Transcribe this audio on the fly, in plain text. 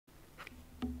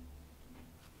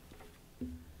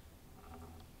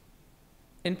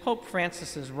In Pope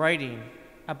Francis's writing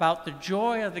about the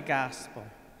joy of the gospel,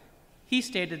 he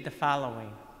stated the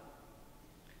following: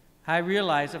 I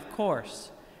realize, of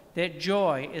course, that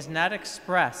joy is not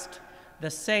expressed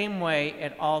the same way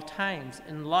at all times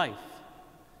in life,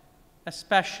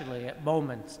 especially at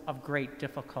moments of great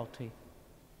difficulty.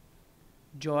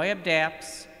 Joy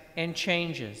adapts and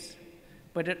changes,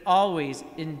 but it always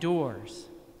endures,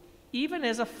 even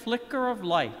as a flicker of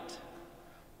light,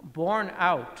 born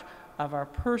out of our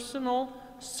personal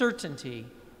certainty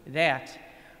that,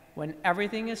 when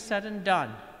everything is said and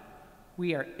done,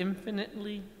 we are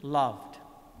infinitely loved.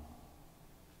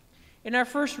 In our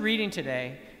first reading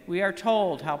today, we are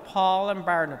told how Paul and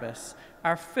Barnabas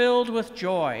are filled with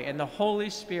joy in the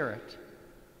Holy Spirit.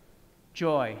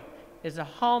 Joy is a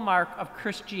hallmark of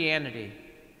Christianity.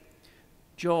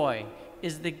 Joy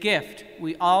is the gift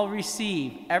we all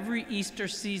receive every Easter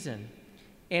season,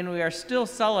 and we are still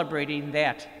celebrating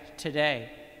that today.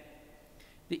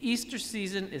 The Easter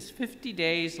season is 50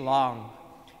 days long,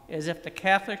 as if the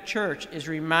Catholic Church is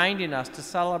reminding us to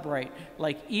celebrate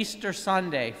like Easter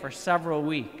Sunday for several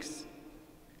weeks.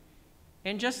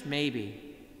 And just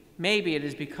maybe it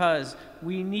is because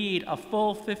we need a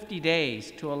full 50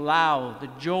 days to allow the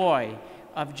joy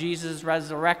of Jesus'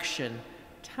 resurrection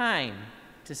time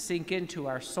to sink into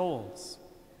our souls.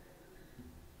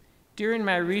 During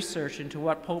my research into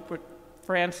what Pope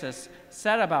Francis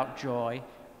said about joy,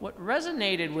 what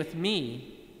resonated with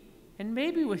me, and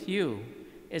maybe with you,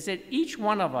 is that each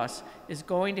one of us is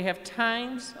going to have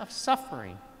times of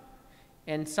suffering,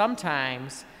 and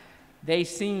sometimes they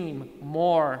seem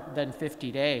more than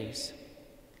 50 days.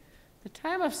 The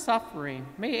time of suffering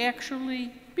may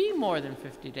actually be more than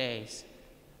 50 days,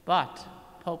 but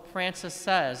Pope Francis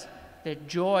says that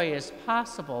joy is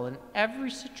possible in every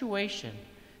situation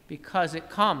because it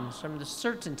comes from the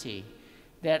certainty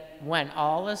that when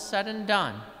all is said and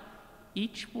done,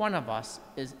 each one of us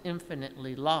is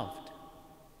infinitely loved.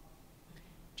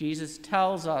 Jesus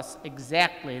tells us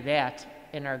exactly that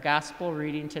in our gospel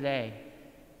reading today.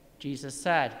 Jesus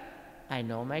said, I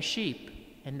know my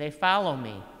sheep, and they follow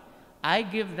me. I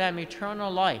give them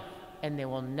eternal life, and they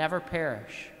will never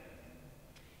perish.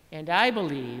 And I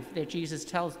believe that Jesus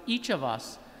tells each of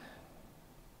us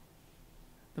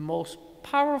the most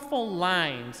powerful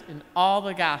lines in all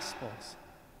the Gospels.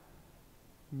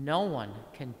 No one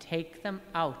can take them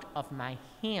out of my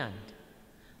hand.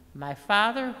 My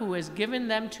Father who has given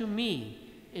them to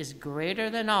me is greater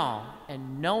than all,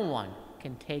 and no one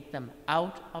can take them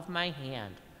out of my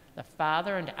hand. The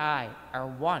Father and I are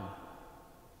one.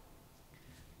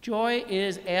 Joy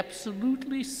is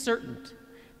absolutely certain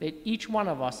that each one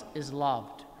of us is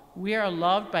loved. We are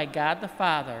loved by God the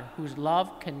Father, whose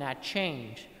love cannot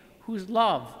change, whose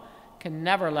love can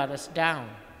never let us down,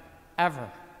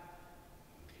 ever.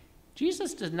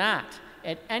 Jesus does not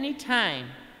at any time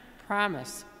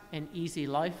promise an easy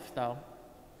life, though.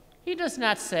 He does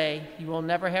not say you will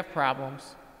never have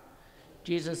problems.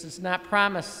 Jesus does not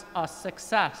promise us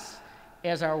success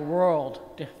as our world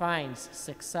defines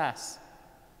success.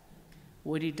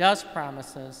 What he does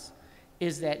promise us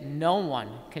is that no one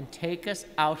can take us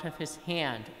out of his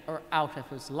hand or out of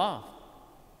his love.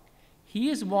 He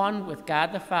is one with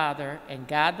God the Father, and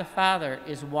God the Father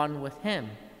is one with him.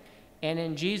 And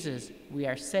in Jesus, we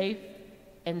are safe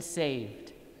and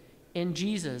saved. In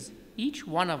Jesus, each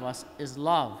one of us is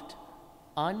loved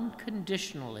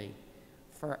unconditionally,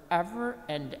 forever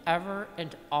and ever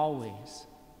and always.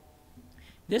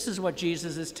 This is what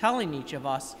Jesus is telling each of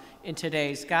us in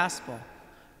today's gospel.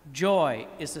 Joy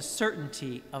is the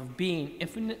certainty of being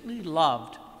infinitely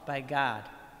loved by God.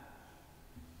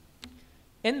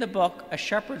 In the book, A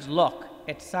Shepherd's Look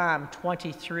at Psalm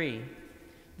 23,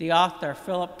 the author,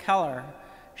 Philip Keller,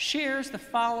 shares the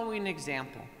following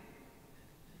example.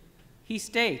 He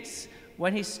states,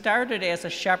 when he started as a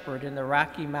shepherd in the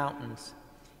Rocky Mountains,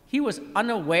 he was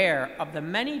unaware of the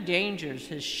many dangers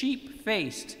his sheep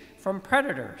faced from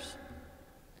predators.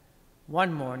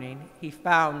 One morning, he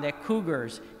found that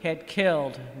cougars had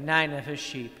killed 9 of his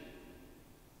sheep.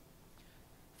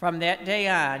 From that day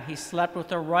on, he slept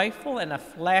with a rifle and a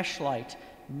flashlight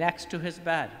next to his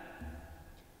bed.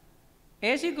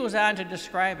 As he goes on to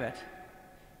describe it,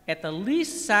 at the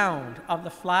least sound of the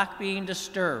flock being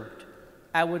disturbed,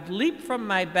 I would leap from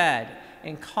my bed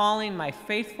and, calling my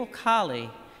faithful collie,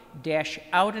 dash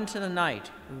out into the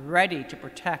night, ready to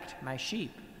protect my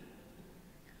sheep.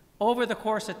 Over the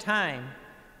course of time,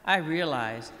 I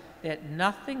realized that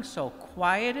nothing so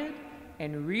quieted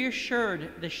and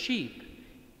reassured the sheep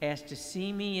as to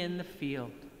see me in the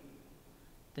field.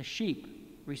 The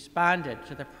sheep responded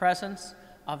to the presence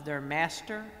of their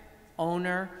master,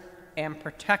 owner, and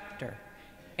protector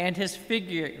and his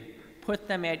figure put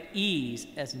them at ease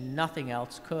as nothing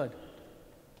else could.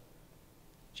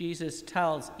 Jesus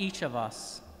tells each of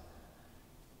us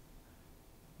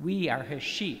we are his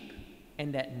sheep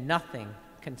and that nothing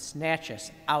can snatch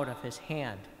us out of his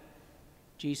hand.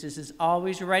 Jesus is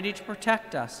always ready to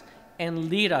protect us and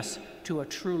lead us to a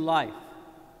true life.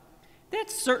 That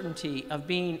certainty of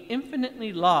being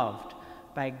infinitely loved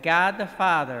by God the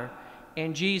Father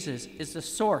and Jesus is the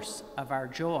source of our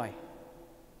joy.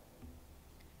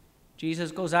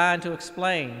 Jesus goes on to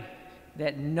explain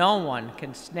that no one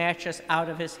can snatch us out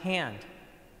of his hand.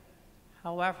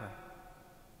 However,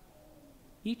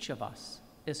 each of us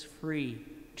is free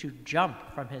to jump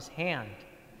from his hand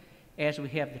as we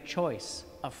have the choice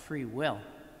of free will.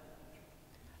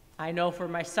 I know for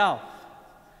myself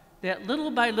that little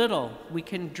by little we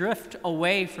can drift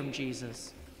away from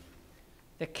Jesus.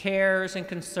 The cares and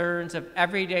concerns of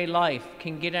everyday life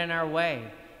can get in our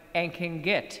way and can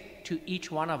get to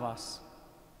each one of us.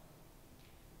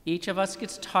 Each of us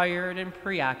gets tired and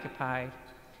preoccupied,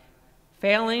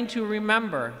 failing to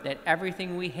remember that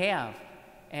everything we have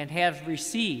and have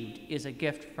received is a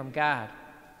gift from God.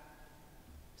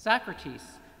 Socrates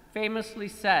famously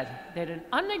said that an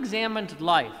unexamined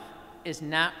life is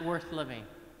not worth living.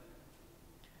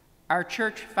 Our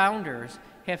church founders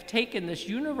have taken this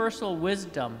universal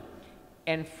wisdom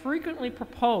and frequently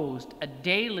proposed a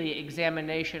daily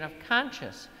examination of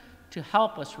conscience to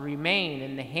help us remain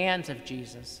in the hands of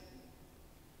Jesus.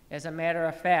 As a matter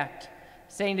of fact,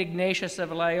 St. Ignatius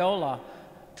of Loyola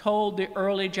told the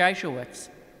early Jesuits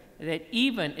that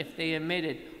even if they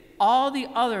omitted all the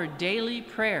other daily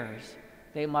prayers,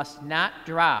 they must not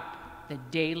drop the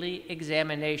daily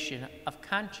examination of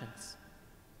conscience.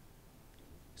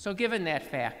 So given that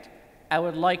fact, I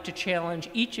would like to challenge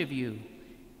each of you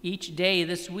each day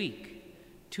this week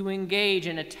to engage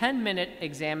in a 10-minute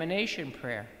examination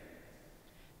prayer.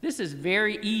 This is a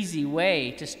very easy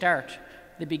way to start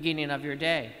the beginning of your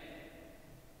day.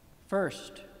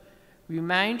 First,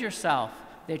 remind yourself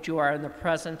that you are in the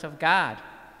presence of God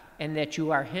and that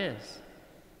you are his.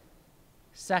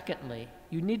 Secondly,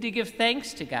 you need to give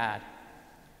thanks to God.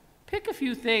 Pick a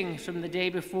few things from the day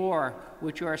before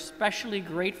which you are especially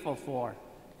grateful for.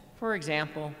 For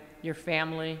example, your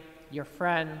family, your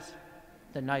friends,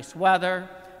 the nice weather,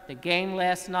 the game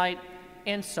last night,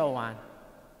 and so on.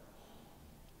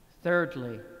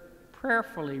 Thirdly,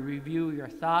 prayerfully review your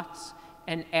thoughts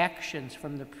and actions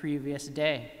from the previous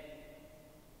day.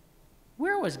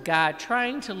 Where was God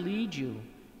trying to lead you,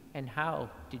 and how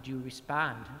did you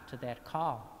respond to that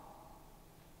call?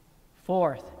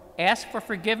 Fourth, ask for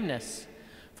forgiveness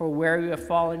for where you have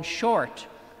fallen short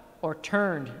or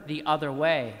turned the other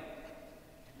way.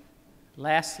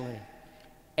 Lastly,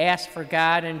 ask for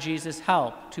God and Jesus'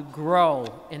 help to grow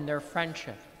in their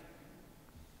friendship.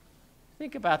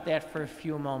 Think about that for a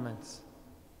few moments.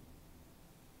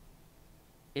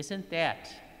 Isn't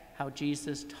that how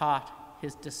Jesus taught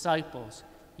his disciples,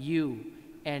 you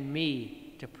and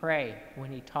me, to pray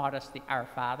when he taught us the Our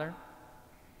Father?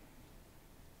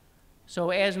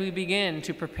 So as we begin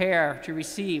to prepare to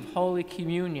receive Holy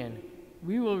Communion,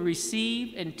 we will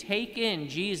receive and take in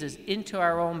Jesus into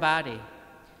our own body.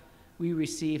 We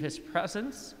receive his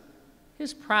presence,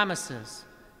 his promises,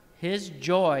 his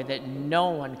joy that no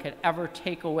one could ever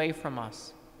take away from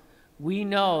us. We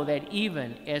know that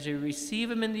even as we receive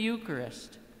him in the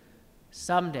Eucharist,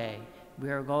 someday we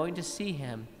are going to see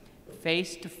him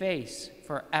face to face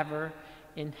forever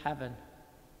in heaven.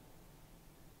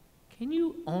 Can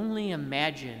you only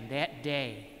imagine that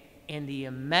day and the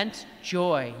immense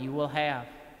joy you will have?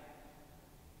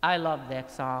 I love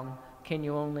that song, Can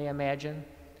You Only Imagine?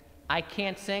 I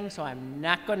can't sing, so I'm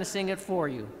not going to sing it for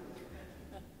you.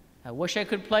 I wish I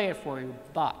could play it for you,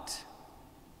 but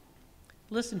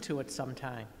listen to it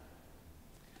sometime.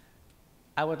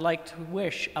 I would like to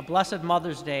wish a blessed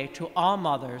Mother's Day to all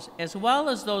mothers, as well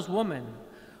as those women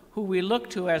who we look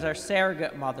to as our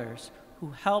surrogate mothers, who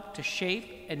help to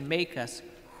shape and make us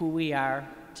who we are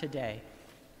today.